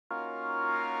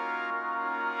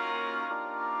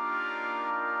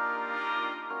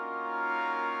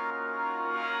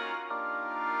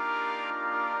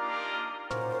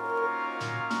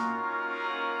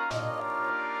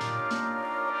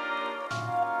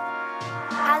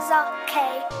Razor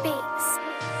K Beats.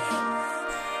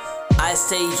 I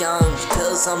stay young,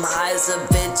 pills, I'm high as a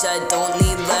bitch, I don't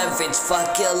need leverage.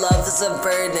 Fuck your love is a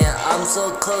burden, I'm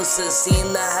so close to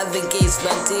seeing the heaven gates.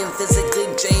 Mentally and physically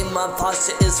drained, my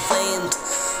posture is flamed.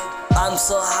 I'm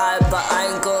so high, but I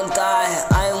ain't gon' die.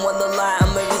 I ain't wanna lie,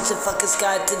 I'ma reach the fucking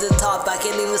sky to the top. I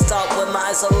can't even stop when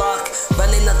my eyes are locked.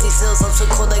 Running up these hills, I'm so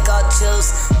cold I got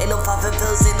chills. Ain't no poppin'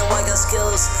 pills, ain't no I got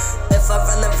skills. If I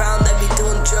run around, I be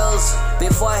doing drills.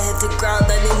 Before I hit the ground,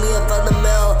 I need me about the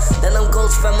mill. Then I'm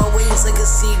ghost, spread my wings like a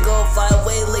seagull. Fly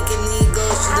away like an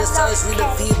eagle, shoot the stars, we the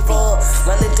people.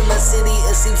 Running through my city,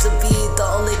 it seems to be the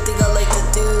only thing I like to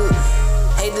do.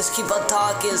 Haters keep on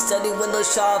talking, steady window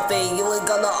shopping. You ain't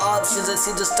got no options, I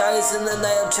see the stars in the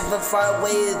night. I'm tripping far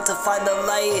away to find the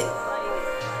light.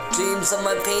 Dreams of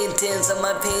my paintings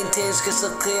crystal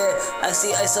clear. I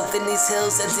see ice up in these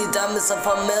hills and see diamonds up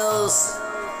on mills.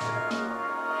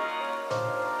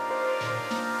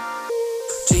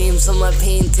 Dreams of my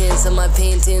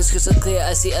paintings crystal clear.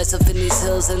 I see ice up in these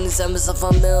hills and these diamonds up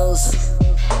on mills.